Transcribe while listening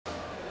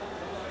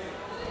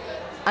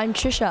I'm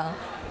Trisha,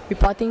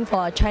 reporting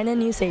for China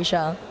News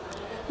Asia.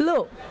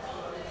 Look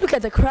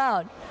at the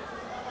crowd.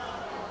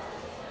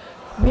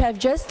 We have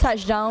just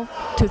touched down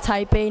to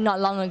Taipei not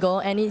long ago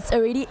and it's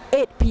already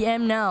 8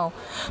 p.m. now.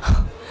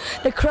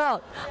 The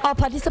crowd, our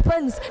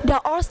participants,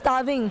 they're all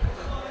starving.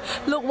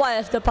 Look what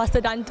has the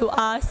pastor done to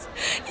us.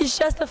 It's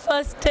just the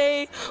first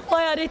day.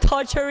 Why are they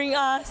torturing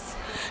us?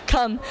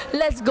 Come,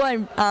 let's go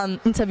and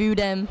interview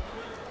them.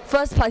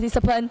 First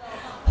participant,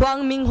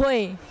 Huang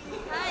Minghui.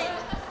 Hi.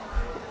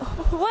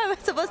 What am I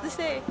supposed to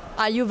say?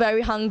 Are you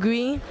very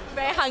hungry?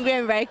 Very hungry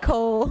and very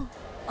cold.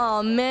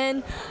 Oh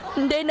man,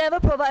 they never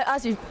provide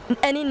us with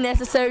any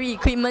necessary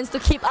equipment to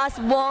keep us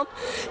warm.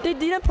 They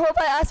didn't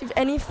provide us with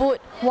any food.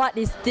 What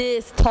is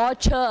this?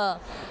 Torture.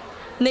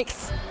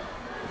 Next.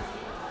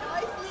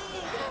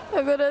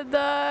 I'm gonna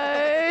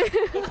die.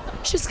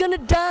 She's gonna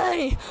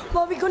die.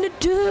 What are we gonna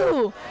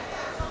do?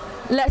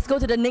 Let's go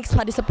to the next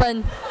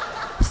participant.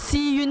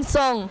 Si Yun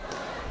Song.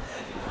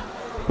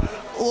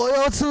 我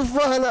要吃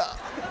饭了。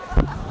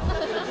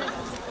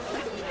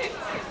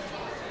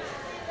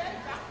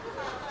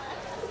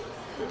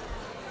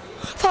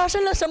发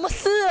生了什么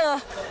事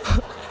啊？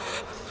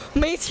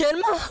没钱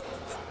吗？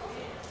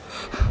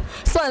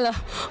算了，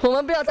我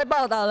们不要再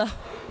报道了。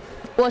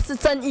我是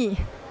正义，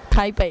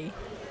台北。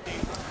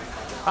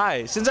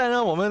嗨，现在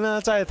呢，我们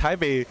呢在台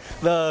北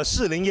的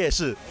士林夜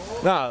市。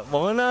那我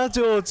们呢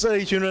就这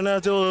一群人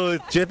呢就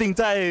决定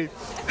在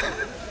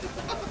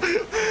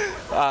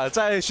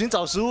在寻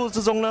找食物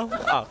之中呢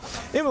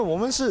因为我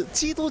们是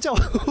基督教，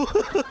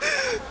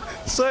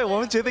所以我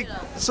们决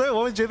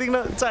定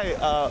呢在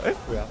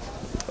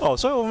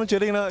所以我们决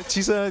定呢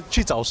其实呢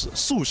去找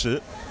素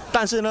食，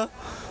但是呢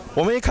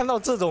我们一看到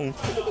这种，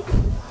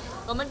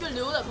我们就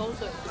流了口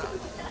水。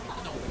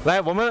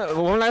来，我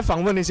们来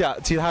访问一下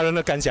其他人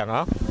的感想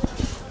啊。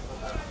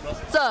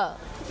这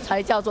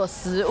才叫做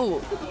食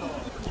物。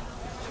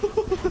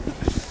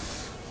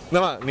那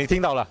么你听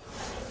到了，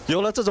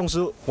有了这种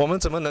食物，我们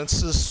怎么能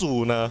吃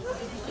素呢？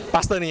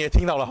巴斯特你也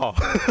听到了哈。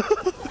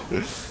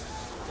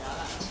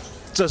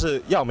这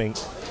是耀明，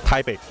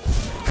台北。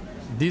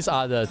These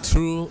are the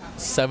true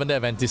Seventh-day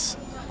Adventists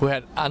who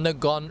had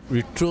undergone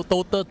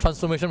total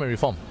transformation and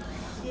reform.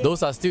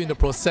 Those are still in the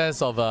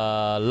process of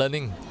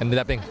learning and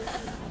adapting.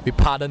 We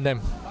pardon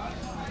them.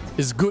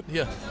 It's good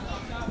here.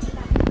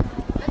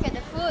 Look at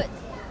the food.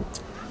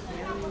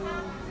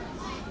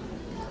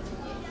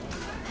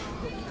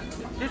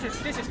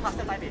 This is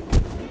Pastor Taipei.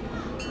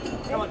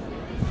 Come on.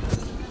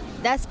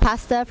 That's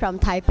Pastor from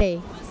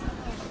Taipei.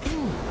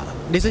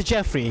 This is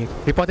Jeffrey,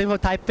 reporting from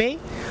Taipei.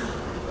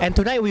 And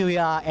tonight we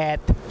are at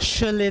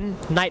Shilin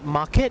Night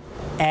Market,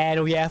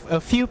 and we have a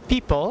few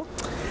people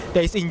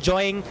that is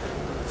enjoying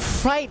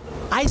fried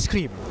ice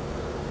cream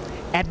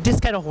at this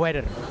kind of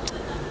weather.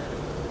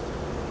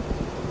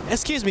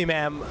 Excuse me,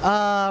 ma'am.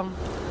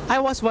 I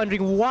was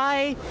wondering,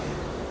 why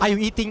are you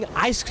eating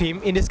ice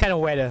cream in this kind of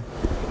weather?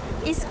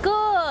 It's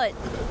good.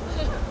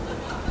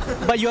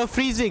 But you are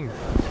freezing.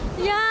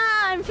 Yeah,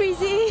 I'm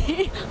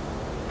freezing.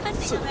 Can't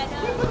see the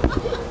weather.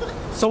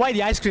 So why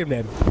the ice cream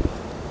then?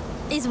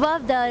 It's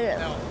worth the.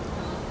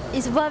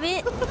 It's worth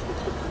it.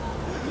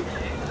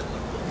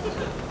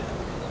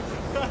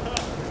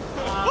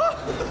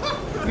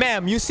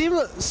 Ma'am,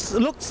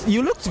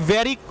 you look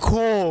very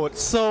cold.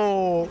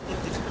 So,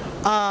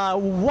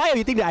 why are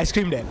you eating the ice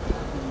cream then?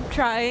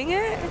 Trying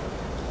it.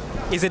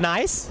 Is it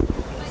nice?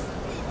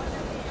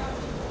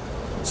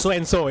 So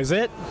and so, is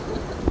it?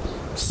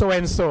 So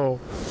and so.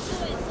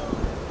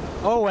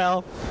 Oh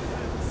well.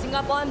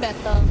 Singapore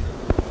better.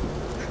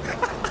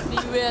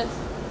 Serious.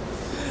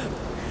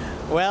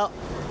 Well,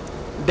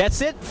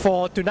 that's it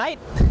for tonight.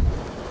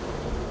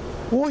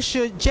 我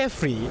是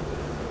Jeffrey，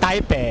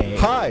 台北。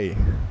嗨，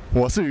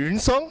我是云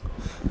松。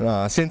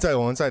现在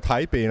我们在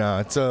台北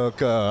呢，这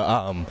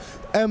个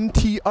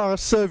MTR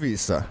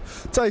service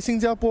在新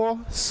加坡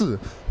是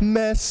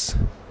Mass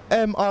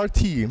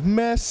MRT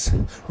Mass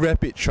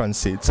Rapid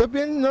Transit， 这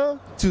边呢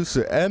就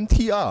是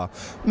MTR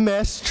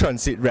Mass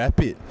Transit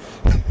Rapid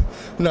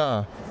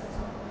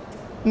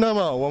那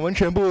么我们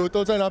全部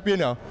都在那边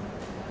了。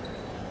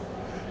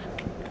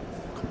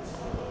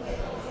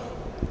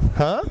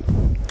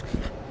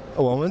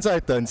我们在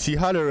等其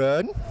他的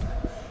人。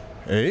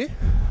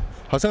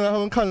好像让他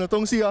们看了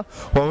东西啊，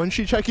我们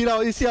去 check it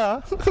out 一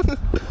下。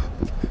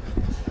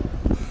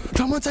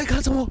他们在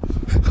看什么？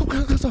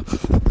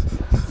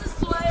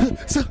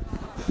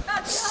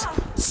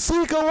是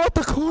一个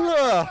water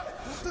cooler，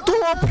 多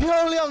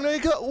漂亮的一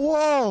个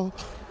哇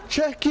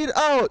 ！Check it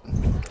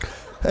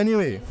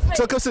out。Anyway，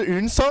 这个是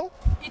云松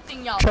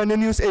 ，China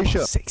News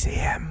Asia。6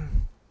 a.m.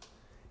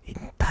 in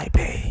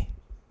Taipei.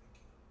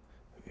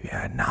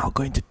 We're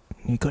going to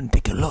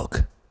take a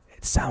look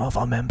at some of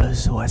our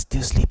members who are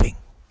still sleeping.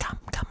 Come.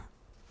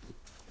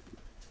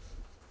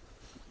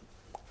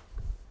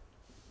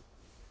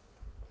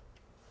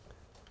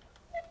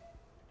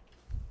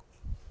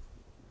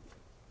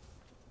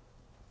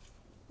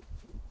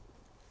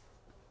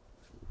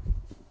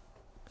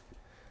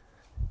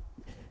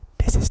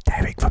 This is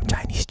Derek from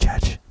Chinese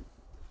Church.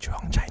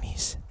 Zhuang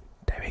Chinese.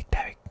 Derek.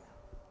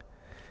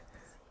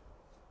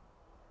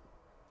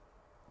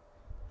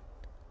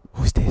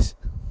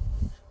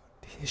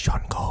 is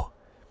Sean Go.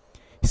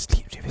 He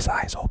sleeps with his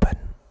eyes open.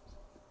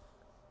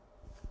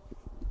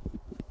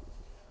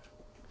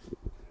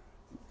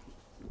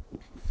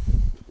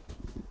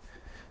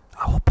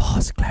 Our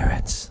boss,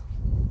 Clarence.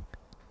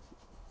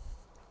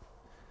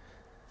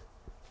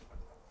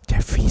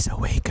 Jeffrey's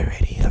awake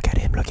already. Look at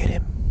him, look at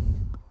him.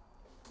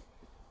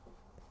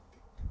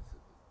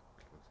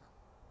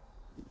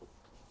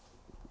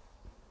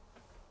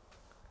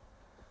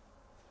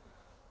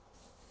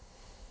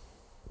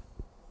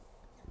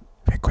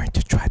 We're going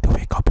to try to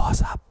wake our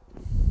boss up.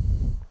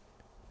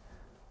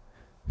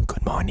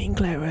 Good morning,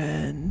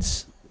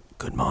 Clarence.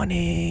 Good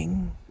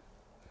morning.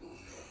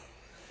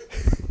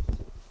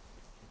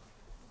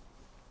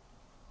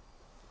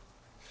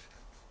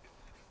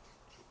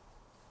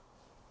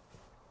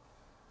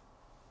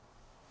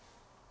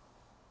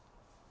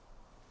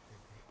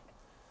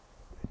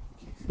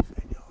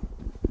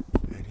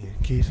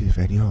 In case if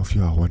any of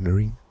you are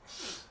wondering,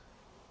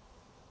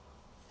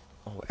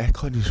 our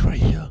aircon is right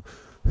here.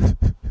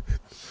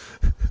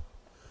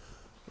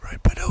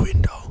 Right by the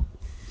window.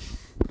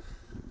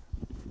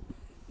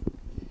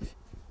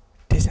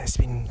 This has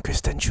been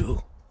Kristen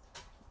Chu,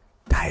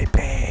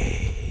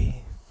 Taipei.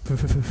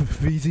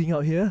 Freezing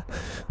out here.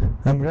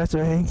 I'm just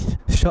wearing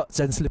shorts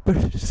and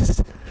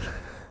slippers.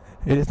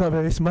 It is not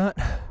very smart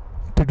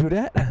to do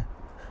that.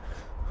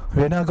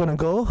 We're now gonna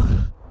go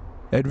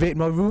and rate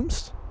more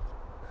rooms.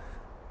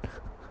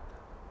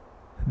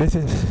 This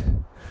is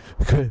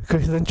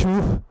Kristen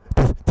Chu,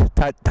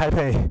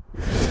 Taipei.